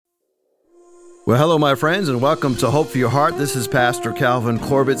Well, hello, my friends, and welcome to Hope for Your Heart. This is Pastor Calvin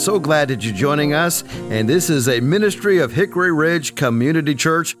Corbett. So glad that you're joining us. And this is a ministry of Hickory Ridge Community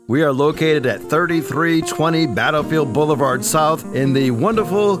Church. We are located at 3320 Battlefield Boulevard South in the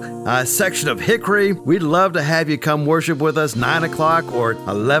wonderful section of Hickory. We'd love to have you come worship with us 9 o'clock or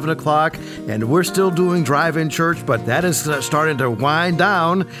 11 o'clock. And we're still doing drive-in church, but that is starting to wind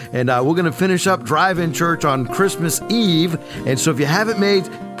down. And we're going to finish up drive-in church on Christmas Eve. And so if you haven't made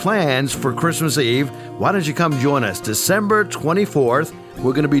plans for Christmas Eve, why don't you come join us? December 24th,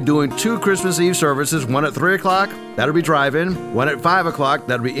 we're going to be doing 2 Christmas Eve services, one at 3 o'clock, that'll be drive-in, one at 5 o'clock,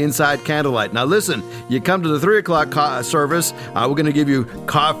 that'll be inside candlelight. Now listen, you come to the 3 o'clock service, we're going to give you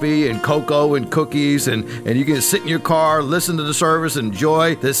coffee and cocoa and cookies, and you can sit in your car, listen to the service,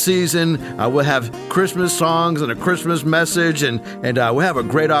 enjoy the season. We'll have Christmas songs and a Christmas message, and we'll have a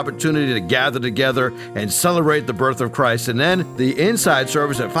great opportunity to gather together and celebrate the birth of Christ. And then the inside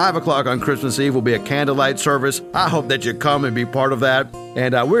service at 5 o'clock on Christmas Eve will be a candlelight service. I hope that you come and be part of that.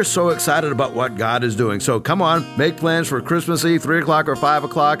 And we're so excited about what God is doing. So come on, make plans for Christmas Eve, 3 o'clock or 5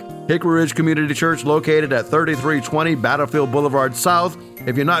 o'clock. Hickory Ridge Community Church, located at 3320 Battlefield Boulevard South.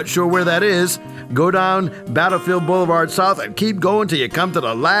 If you're not sure where that is, go down Battlefield Boulevard South and keep going till you come to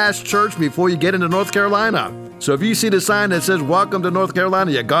the last church before you get into North Carolina. So if you see the sign that says, "Welcome to North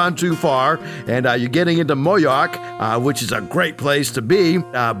Carolina," you've gone too far, and you're getting into Moyock, which is a great place to be,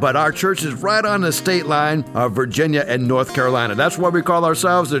 but our church is right on the state line of Virginia and North Carolina. That's why we call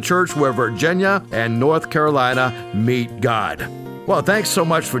ourselves the church where Virginia and North Carolina meet God. Well, thanks so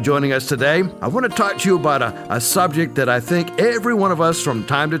much for joining us today. I want to talk to you about a subject that I think every one of us from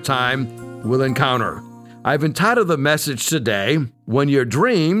time to time will encounter. I've entitled the message today, "When Your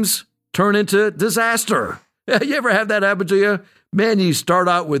Dreams Turn into Disaster." You ever have that happen to you? Man, you start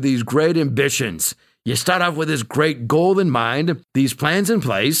out with these great ambitions. You start off with this great goal in mind, these plans in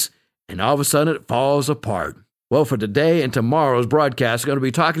place, and all of a sudden it falls apart. Well, for today and tomorrow's broadcast, I'm going to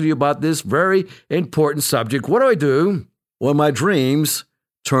be talking to you about this very important subject. What do I do when my dreams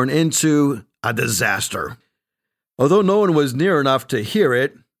turn into a disaster? Although no one was near enough to hear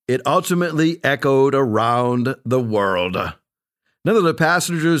it, it ultimately echoed around the world. None of the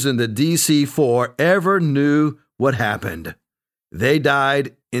passengers in the DC-4 ever knew what happened. They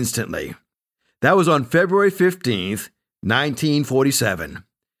died instantly. That was on February 15th, 1947.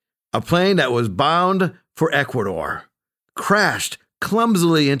 A plane that was bound for Ecuador crashed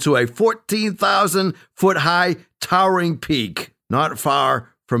clumsily into a 14,000-foot-high towering peak not far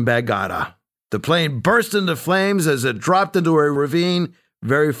from Bogota. The plane burst into flames as it dropped into a ravine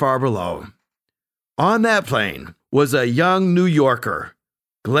very far below. On that plane was a young New Yorker,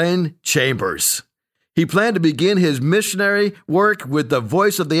 Glenn Chambers. He planned to begin his missionary work with the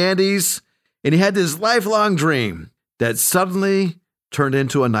Voice of the Andes, and he had this lifelong dream that suddenly turned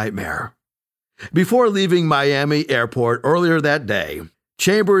into a nightmare. Before leaving Miami Airport earlier that day,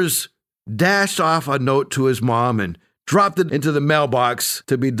 Chambers dashed off a note to his mom and dropped it into the mailbox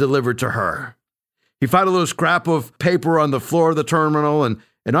to be delivered to her. He found a little scrap of paper on the floor of the terminal, and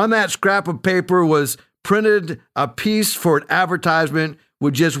on that scrap of paper was printed a piece for an advertisement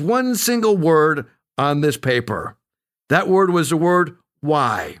with just one single word on this paper. That word was the word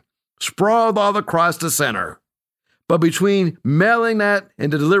 "why," sprawled all across the center. But between mailing that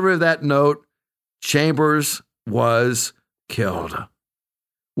and the delivery of that note, Chambers was killed.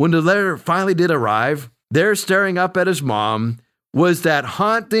 When the letter finally did arrive, there staring up at his mom was that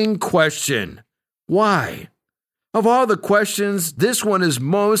haunting question, why? Of all the questions, this one is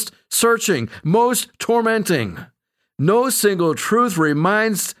most searching, most tormenting. No single truth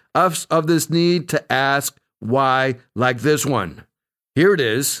reminds us of this need to ask why like this one. Here it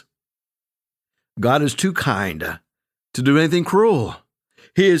is. God is too kind to do anything cruel.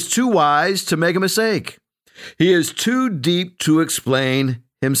 He is too wise to make a mistake. He is too deep to explain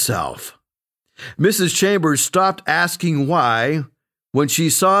himself. Mrs. Chambers stopped asking why when she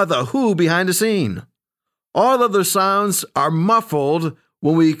saw the who behind the scene. All other sounds are muffled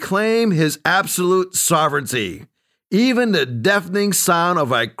when we claim his absolute sovereignty, even the deafening sound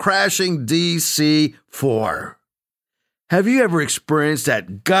of a crashing DC-4. Have you ever experienced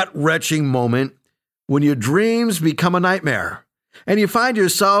that gut-wrenching moment when your dreams become a nightmare and you find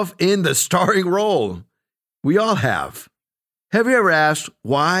yourself in the starring role? We all have. Have you ever asked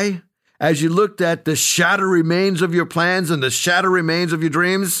why as you looked at the shattered remains of your plans and the shattered remains of your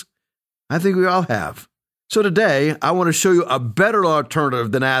dreams? I think we all have. So today, I want to show you a better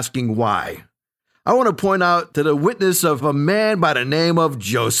alternative than asking why. I want to point out to the witness of a man by the name of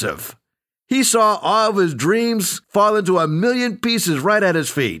Joseph. He saw all of his dreams fall into a million pieces right at his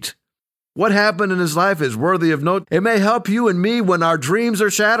feet. What happened in his life is worthy of note. It may help you and me when our dreams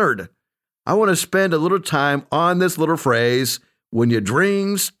are shattered. I want to spend a little time on this little phrase, when your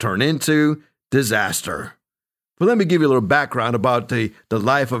dreams turn into disaster. But let me give you a little background about the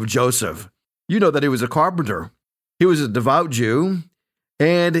life of Joseph. You know that he was a carpenter. He was a devout Jew,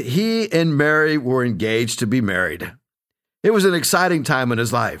 and he and Mary were engaged to be married. It was an exciting time in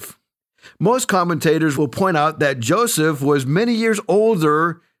his life. Most commentators will point out that Joseph was many years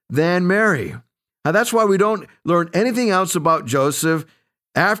older than Mary. Now, that's why we don't learn anything else about Joseph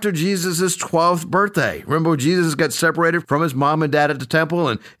after Jesus' 12th birthday. Remember, Jesus got separated from his mom and dad at the temple,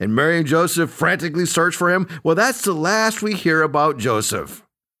 and Mary and Joseph frantically searched for him? Well, that's the last we hear about Joseph.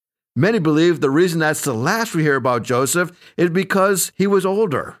 Many believe the reason that's the last we hear about Joseph is because he was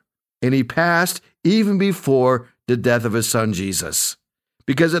older, and he passed even before the death of his son Jesus.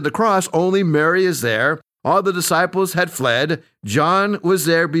 Because at the cross, only Mary is there. All the disciples had fled. John was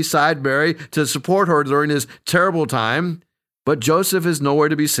there beside Mary to support her during this terrible time. But Joseph is nowhere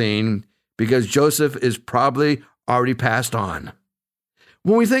to be seen because Joseph is probably already passed on.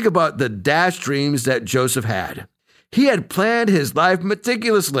 When we think about the dashed dreams that Joseph had, he had planned his life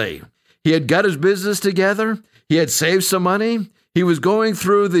meticulously. He had got his business together. He had saved some money. He was going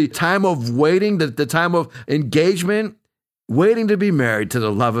through the time of waiting, the time of engagement, waiting to be married to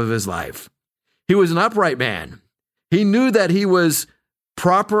the love of his life. He was an upright man. He knew that he was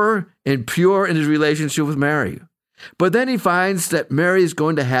proper and pure in his relationship with Mary. But then he finds that Mary is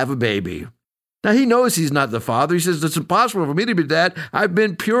going to have a baby. Now, he knows he's not the father. He says, it's impossible for me to be dad. I've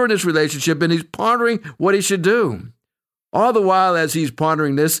been pure in this relationship, and he's pondering what he should do. All the while, as he's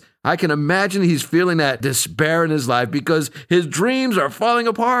pondering this, I can imagine he's feeling that despair in his life because his dreams are falling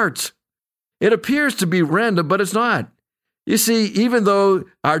apart. It appears to be random, but it's not. You see, even though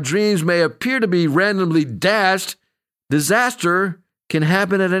our dreams may appear to be randomly dashed, disaster can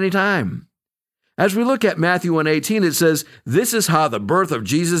happen at any time. As we look at Matthew 1:18, it says, this is how the birth of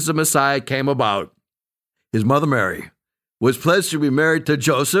Jesus the Messiah came about. His mother Mary was pledged to be married to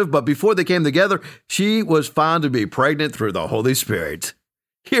Joseph, but before they came together, she was found to be pregnant through the Holy Spirit.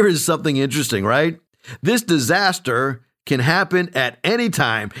 Here is something interesting, right? This disaster can happen at any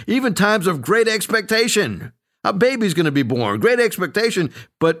time, even times of great expectation. A baby's going to be born, great expectation,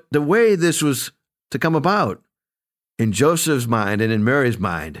 but the way this was to come about, in Joseph's mind and in Mary's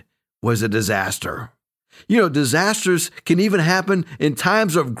mind, was a disaster. You know, disasters can even happen in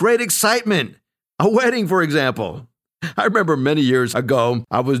times of great excitement. A wedding, for example. I remember many years ago,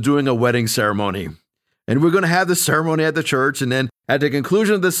 I was doing a wedding ceremony. And we're going to have the ceremony at the church. And then at the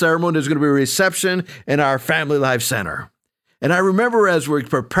conclusion of the ceremony, there's going to be a reception in our Family Life Center. And I remember as we're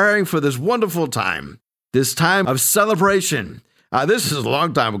preparing for this wonderful time, this time of celebration. This is a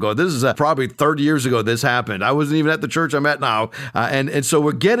long time ago. This is probably 30 years ago this happened. I wasn't even at the church I'm at now. And so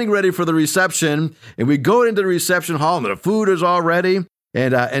we're getting ready for the reception, and we go into the reception hall, and the food is all ready,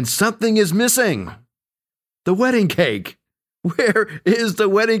 and something is missing. The wedding cake. Where is the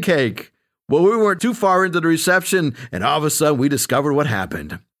wedding cake? Well, we weren't too far into the reception, and all of a sudden we discovered what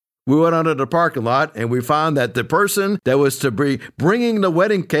happened. We went onto the parking lot, and we found that the person that was to be bringing the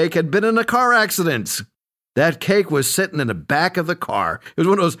wedding cake had been in a car accident. That cake was sitting in the back of the car. It was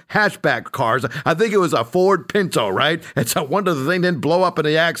one of those hatchback cars. I think it was a Ford Pinto, right? It's a wonder the thing didn't blow up in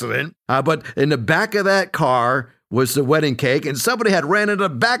the accident. But in the back of that car was the wedding cake, and somebody had ran into the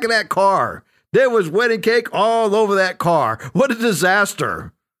back of that car. There was wedding cake all over that car. What a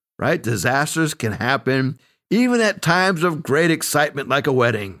disaster, right? Disasters can happen even at times of great excitement like a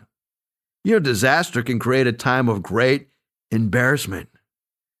wedding. You know, disaster can create a time of great embarrassment.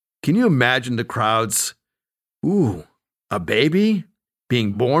 Can you imagine the crowds? Ooh, a baby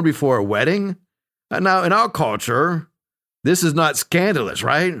being born before a wedding? Now, in our culture, this is not scandalous,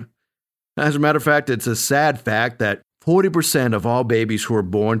 right? As a matter of fact, it's a sad fact that 40% of all babies who are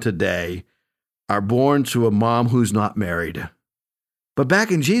born today are born to a mom who's not married. But back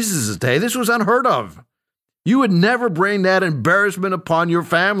in Jesus' day, this was unheard of. You would never bring that embarrassment upon your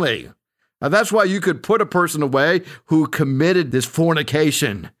family. Now, that's why you could put a person away who committed this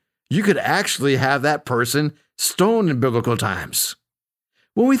fornication. You could actually have that person stoned in biblical times.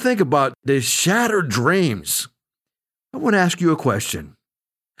 When we think about the shattered dreams, I want to ask you a question.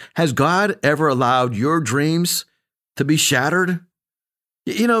 Has God ever allowed your dreams to be shattered?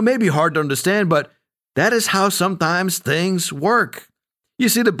 You know, it may be hard to understand, but that is how sometimes things work. You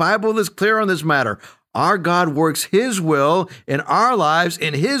see, the Bible is clear on this matter. Our God works His will in our lives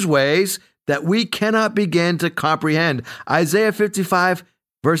in His ways that we cannot begin to comprehend. Isaiah 55,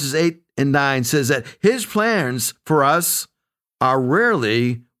 verses 8 and 9 says that His plans for us are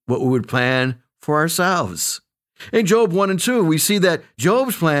rarely what we would plan for ourselves. In Job 1 and 2, we see that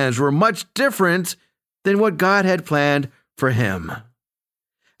Job's plans were much different than what God had planned for him.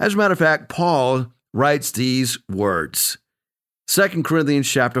 As a matter of fact, Paul writes these words, 2 Corinthians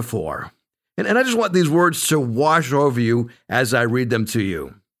chapter 4. And I just want these words to wash over you as I read them to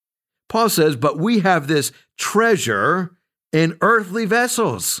you. Paul says, "But we have this treasure in earthly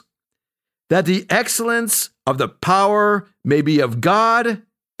vessels, that the excellence of the power may be of God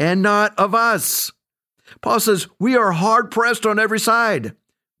and not of us." Paul says, "We are hard pressed on every side,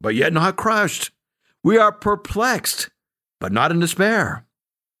 but yet not crushed. We are perplexed, but not in despair.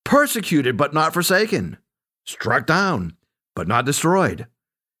 Persecuted, but not forsaken. Struck down, but not destroyed.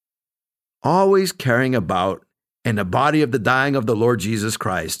 Always carrying about in the body of the dying of the Lord Jesus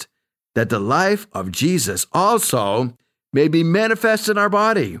Christ, that the life of Jesus also may be manifest in our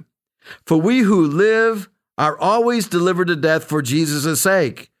body. For we who live are always delivered to death for Jesus'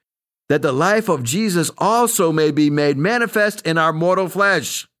 sake, that the life of Jesus also may be made manifest in our mortal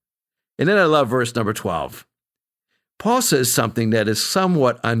flesh." And then I love verse number 12. Paul says something that is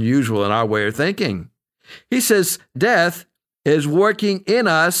somewhat unusual in our way of thinking. He says, "Death is working in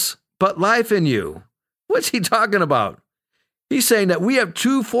us, but life in you." What's he talking about? He's saying that we have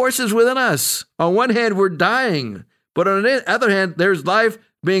two forces within us. On one hand, we're dying, but on the other hand, there's life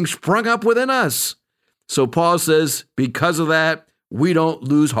being sprung up within us. So Paul says, because of that, we don't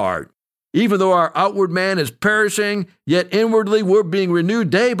lose heart. Even though our outward man is perishing, yet inwardly we're being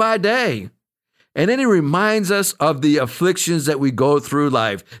renewed day by day. And then he reminds us of the afflictions that we go through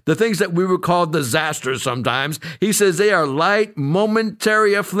life, the things that we would call disasters sometimes. He says they are light,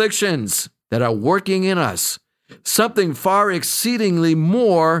 momentary afflictions that are working in us, something far exceedingly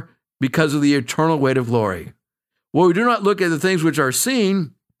more because of the eternal weight of glory. Well, we do not look at the things which are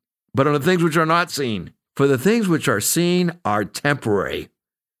seen, but on the things which are not seen. For the things which are seen are temporary,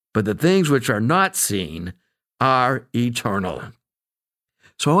 but the things which are not seen are eternal.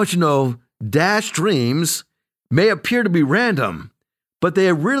 So I want you to know, dashed dreams may appear to be random, but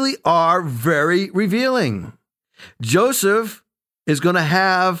they really are very revealing. Joseph is going to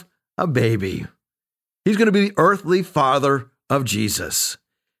have a baby. He's going to be the earthly father of Jesus.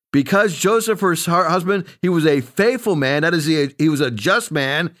 Because Joseph, her husband, he was a faithful man, that is, he was a just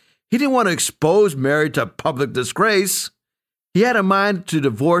man, he didn't want to expose Mary to public disgrace. He had a mind to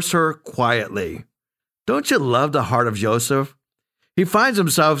divorce her quietly. Don't you love the heart of Joseph? He finds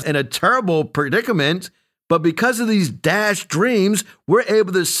himself in a terrible predicament, but because of these dashed dreams, we're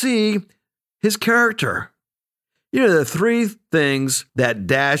able to see his character. You know, there are three things that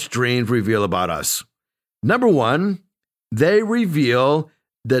dashed dreams reveal about us. Number one, they reveal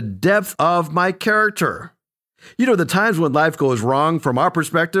the depth of my character. You know, the times when life goes wrong from our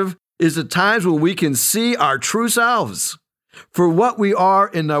perspective is the times when we can see our true selves. For what we are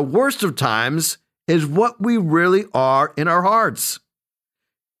in the worst of times is what we really are in our hearts.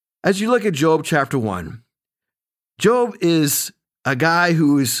 As you look at Job chapter 1, Job is a guy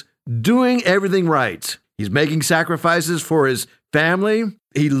who's doing everything right. He's making sacrifices for his family.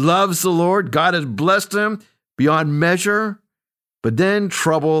 He loves the Lord. God has blessed him beyond measure. But then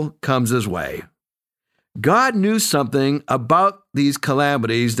trouble comes his way. God knew something about these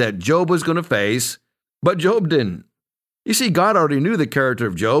calamities that Job was going to face, but Job didn't. You see, God already knew the character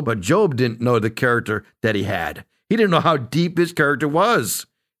of Job, but Job didn't know the character that he had. He didn't know how deep his character was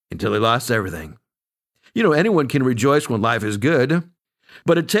until he lost everything. You know, anyone can rejoice when life is good,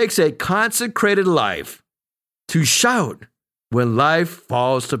 but it takes a consecrated life to shout when life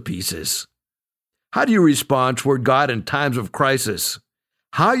falls to pieces. How do you respond toward God in times of crisis?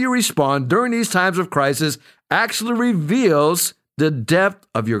 How you respond during these times of crisis actually reveals the depth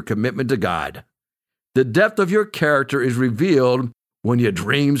of your commitment to God. The depth of your character is revealed when your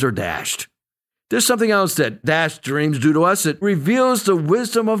dreams are dashed. There's something else that dashed dreams do to us. It reveals the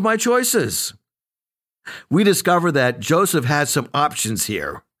wisdom of my choices. We discover that Joseph had some options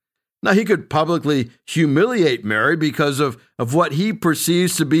here. Now, he could publicly humiliate Mary because of what he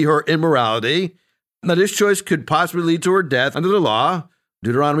perceives to be her immorality. Now, this choice could possibly lead to her death under the law.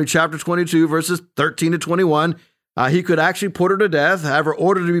 Deuteronomy chapter 22, verses 13 to 21. He could actually put her to death, have her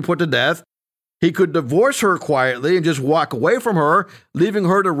ordered to be put to death. He could divorce her quietly and just walk away from her, leaving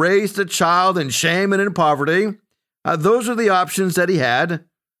her to raise the child in shame and in poverty. Those are the options that he had.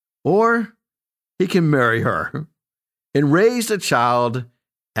 Or he can marry her and raise the child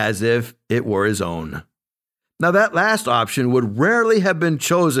as if it were his own. Now, that last option would rarely have been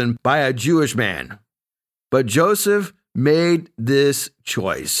chosen by a Jewish man. But Joseph made this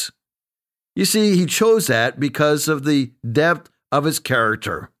choice. You see, he chose that because of the depth of his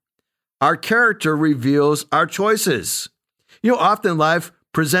character. Our character reveals our choices. You know, often life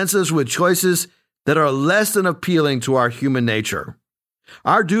presents us with choices that are less than appealing to our human nature.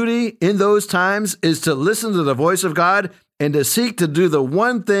 Our duty in those times is to listen to the voice of God and to seek to do the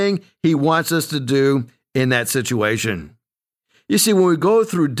one thing He wants us to do in that situation. You see, when we go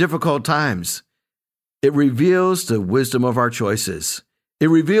through difficult times, it reveals the wisdom of our choices. It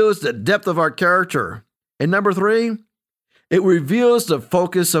reveals the depth of our character. And number 3, it reveals the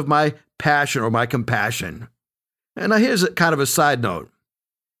focus of my passion or my compassion. And now here's kind of a side note.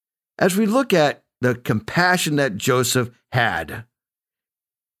 As we look at the compassion that Joseph had,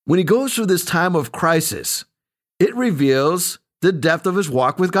 when he goes through this time of crisis, it reveals the depth of his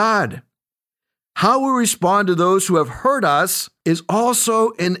walk with God. How we respond to those who have hurt us is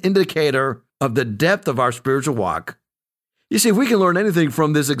also an indicator of the depth of our spiritual walk. You see, if we can learn anything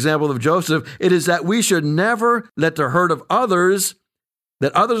from this example of Joseph, it is that we should never let the hurt of others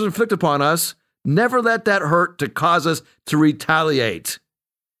that others inflict upon us, never let that hurt to cause us to retaliate.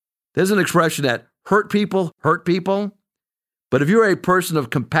 There's an expression that hurt people. But if you're a person of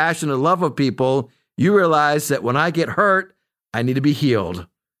compassion and love of people, you realize that when I get hurt, I need to be healed.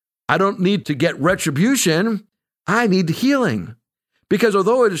 I don't need to get retribution. I need healing. Because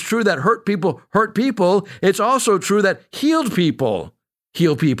although it is true that hurt people, it's also true that healed people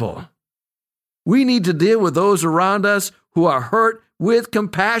heal people. We need to deal with those around us who are hurt with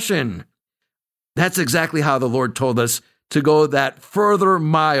compassion. That's exactly how the Lord told us to go that further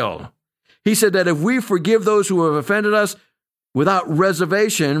mile. He said that if we forgive those who have offended us without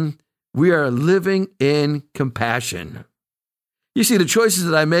reservation, we are living in compassion. You see, the choices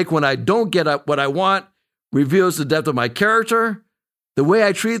that I make when I don't get up what I want reveals the depth of my character. The way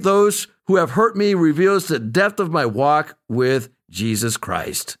I treat those who have hurt me reveals the depth of my walk with Jesus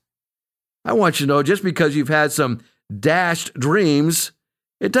Christ. I want you to know, just because you've had some dashed dreams,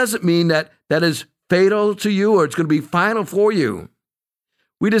 it doesn't mean that is fatal to you or it's going to be final for you.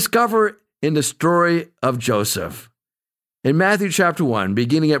 We discover in the story of Joseph, in Matthew chapter 1,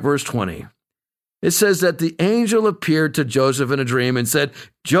 beginning at verse 20, it says that the angel appeared to Joseph in a dream and said,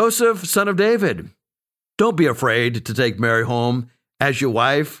 "Joseph, son of David, don't be afraid to take Mary home as your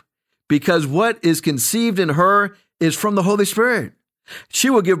wife, because what is conceived in her is from the Holy Spirit. She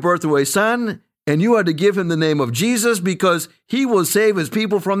will give birth to a son, and you are to give him the name of Jesus, because he will save his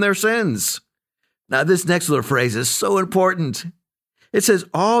people from their sins." Now, this next little phrase is so important. It says,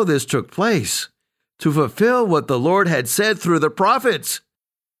 all this took place to fulfill what the Lord had said through the prophets.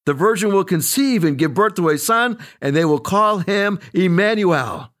 The virgin will conceive and give birth to a son, and they will call him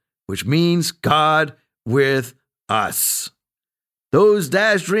Emmanuel, which means God with us. Those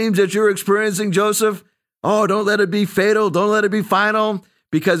dashed dreams that you're experiencing, Joseph, don't let it be fatal. Don't let it be final,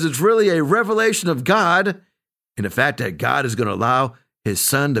 because it's really a revelation of God and the fact that God is going to allow his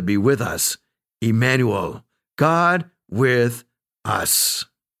son to be with us. Emmanuel, God with us.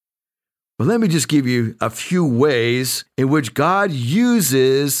 Well, let me just give you a few ways in which God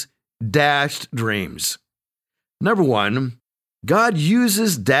uses dashed dreams. Number 1, God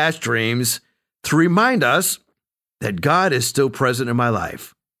uses dashed dreams to remind us that God is still present in my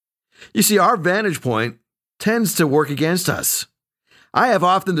life. You see, our vantage point tends to work against us. I have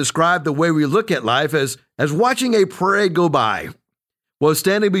often described the way we look at life as watching a parade go by while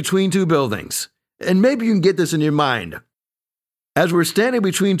standing between two buildings. And maybe you can get this in your mind. As we're standing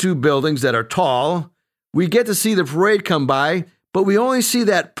between two buildings that are tall, we get to see the parade come by, but we only see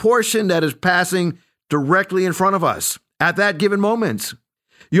that portion that is passing directly in front of us at that given moment.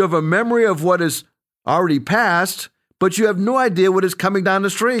 You have a memory of what is already passed, but you have no idea what is coming down the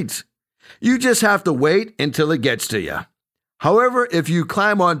street. You just have to wait until it gets to you. However, if you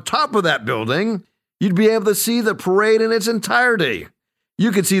climb on top of that building, you'd be able to see the parade in its entirety.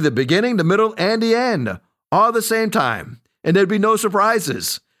 You could see the beginning, the middle, and the end all at the same time, and there'd be no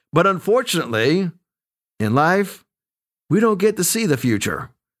surprises. But unfortunately, in life, we don't get to see the future.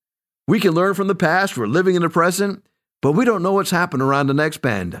 We can learn from the past, we're living in the present, but we don't know what's happening around the next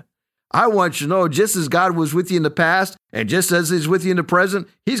bend. I want you to know, just as God was with you in the past, and just as he's with you in the present,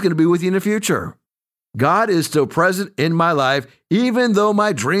 he's going to be with you in the future. God is still present in my life, even though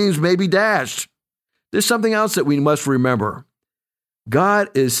my dreams may be dashed. There's something else that we must remember. God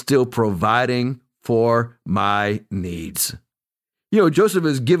is still providing for my needs. Joseph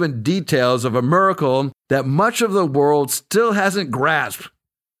is given details of a miracle that much of the world still hasn't grasped.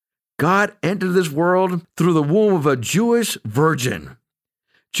 God entered this world through the womb of a Jewish virgin.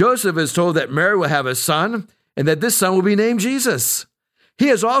 Joseph is told that Mary will have a son and that this son will be named Jesus. He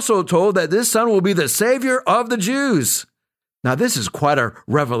is also told that this son will be the Savior of the Jews. Now, this is quite a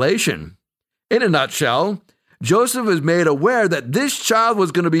revelation. In a nutshell, Joseph is made aware that this child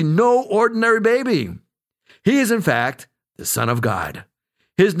was going to be no ordinary baby. He is, in fact, the Son of God.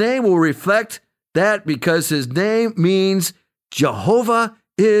 His name will reflect that because his name means Jehovah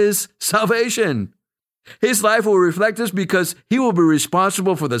is salvation. His life will reflect this because he will be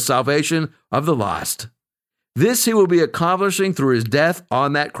responsible for the salvation of the lost. This he will be accomplishing through his death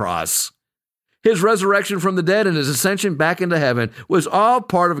on that cross. His resurrection from the dead and his ascension back into heaven was all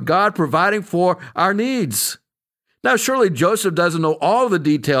part of God providing for our needs. Now, surely Joseph doesn't know all the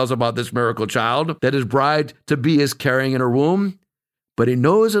details about this miracle child that his bride-to-be is carrying in her womb, but he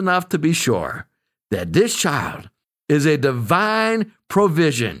knows enough to be sure that this child is a divine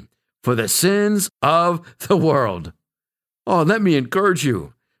provision for the sins of the world. Oh, let me encourage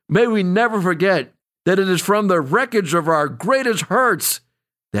you. May we never forget that it is from the wreckage of our greatest hurts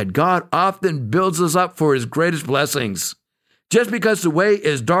that God often builds us up for his greatest blessings. Just because the way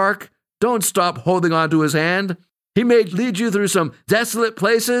is dark, don't stop holding on to his hand. He may lead you through some desolate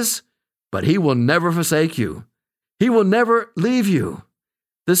places, but he will never forsake you. He will never leave you.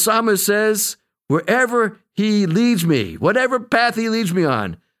 The psalmist says, wherever he leads me, whatever path he leads me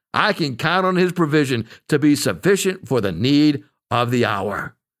on, I can count on his provision to be sufficient for the need of the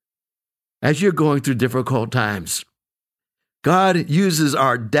hour. As you're going through difficult times, God uses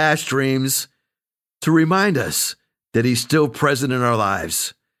our dash dreams to remind us that he's still present in our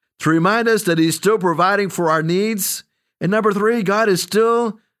lives, to remind us that he's still providing for our needs. And number 3, God is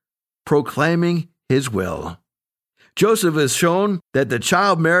still proclaiming his will. Joseph has shown that the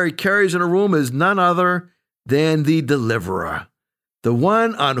child Mary carries in her womb is none other than the deliverer, the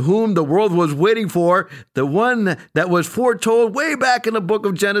one on whom the world was waiting for, the one that was foretold way back in the book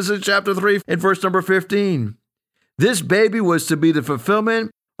of Genesis chapter 3 and verse number 15. This baby was to be the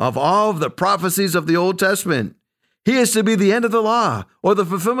fulfillment of all of the prophecies of the Old Testament. He is to be the end of the law, or the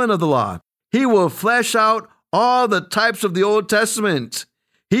fulfillment of the law. He will flesh out all the types of the Old Testament.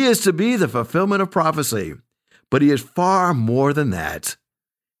 He is to be the fulfillment of prophecy. But he is far more than that.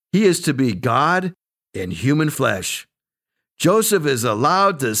 He is to be God in human flesh. Joseph is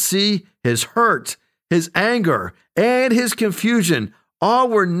allowed to see his hurt, his anger, and his confusion. All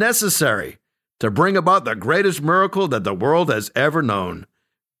were necessary to bring about the greatest miracle that the world has ever known.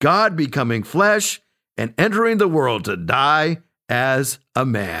 God becoming flesh and entering the world to die as a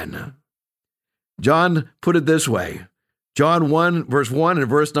man. John put it this way. John 1, verse 1 and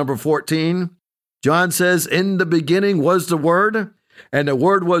verse number 14. John says, in the beginning was the Word, and the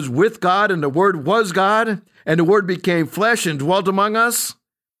Word was with God, and the Word was God, and the Word became flesh and dwelt among us,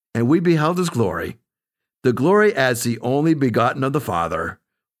 and we beheld his glory, the glory as the only begotten of the Father,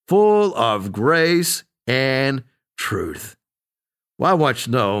 full of grace and truth. Well, I want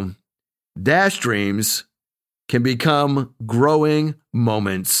you to know, dash dreams can become growing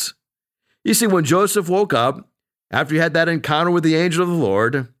moments. You see, when Joseph woke up, after he had that encounter with the angel of the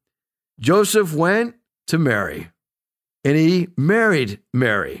Lord, Joseph went to Mary, and he married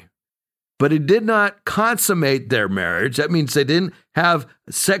Mary, but he did not consummate their marriage. That means they didn't have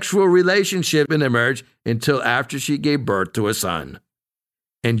a sexual relationship in their marriage until after she gave birth to a son.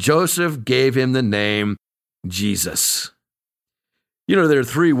 And Joseph gave him the name Jesus. You know, there are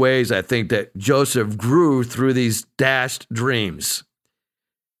 3 ways I think that Joseph grew through these dashed dreams.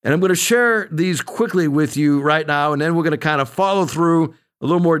 And I'm going to share these quickly with you right now, and then we're going to kind of follow through a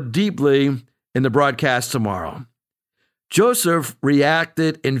little more deeply in the broadcast tomorrow. Joseph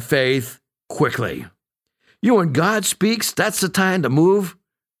reacted in faith quickly. You know, when God speaks, that's the time to move.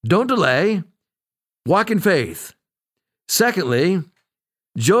 Don't delay. Walk in faith. Secondly,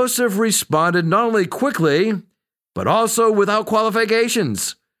 Joseph responded not only quickly, but also without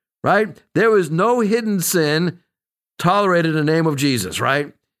qualifications, right? There was no hidden sin tolerated in the name of Jesus,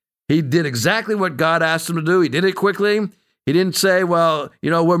 right? He did exactly what God asked him to do. He did it quickly. He didn't say, well, you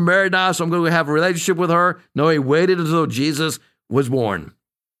know, we're married now, so I'm going to have a relationship with her. No, he waited until Jesus was born.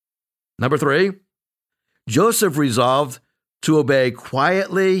 Number 3, Joseph resolved to obey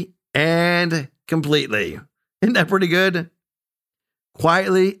quietly and completely. Isn't that pretty good?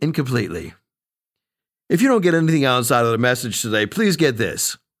 Quietly and completely. If you don't get anything else out of the message today, please get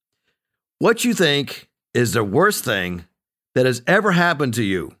this. What you think is the worst thing that has ever happened to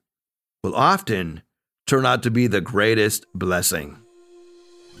you will often turn out to be the greatest blessing.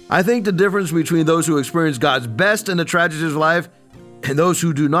 I think the difference between those who experience God's best in the tragedies of life and those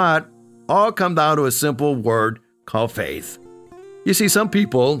who do not all come down to a simple word called faith. You see, some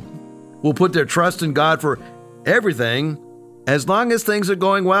people will put their trust in God for everything as long as things are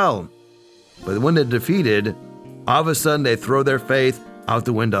going well. But when they're defeated, all of a sudden they throw their faith out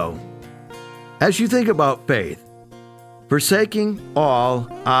the window. As you think about faith, forsaking all,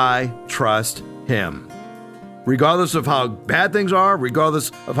 I trust him. Regardless of how bad things are,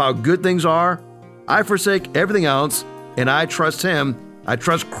 regardless of how good things are, I forsake everything else and I trust him. I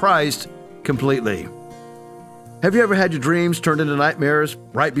trust Christ completely. Have you ever had your dreams turned into nightmares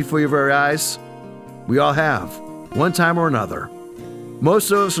right before your very eyes? We all have, one time or another.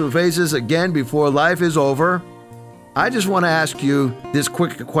 Most of us will face this again before life is over. I just want to ask you this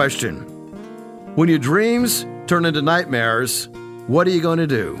quick question. When your dreams turn into nightmares, what are you going to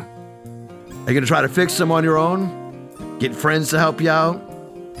do? Are you going to try to fix them on your own? Get friends to help you out?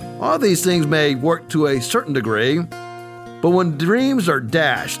 All these things may work to a certain degree, but when dreams are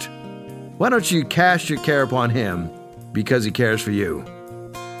dashed, why don't you cast your care upon Him because He cares for you?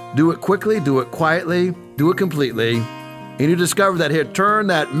 Do it quickly, do it quietly, do it completely, and you discover that He'll turn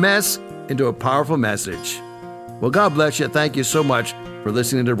that mess into a powerful message. Well, God bless you. Thank you so much for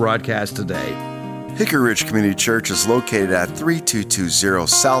listening to the broadcast today. Hickory Ridge Community Church is located at 3220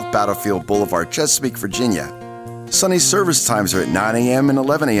 South Battlefield Boulevard, Chesapeake, Virginia. Sunday service times are at 9 a.m. and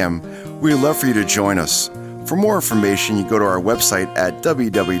 11 a.m. We'd love for you to join us. For more information, you go to our website at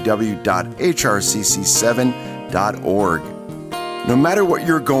www.hrcc7.org. No matter what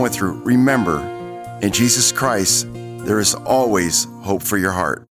you're going through, remember, in Jesus Christ, there is always hope for your heart.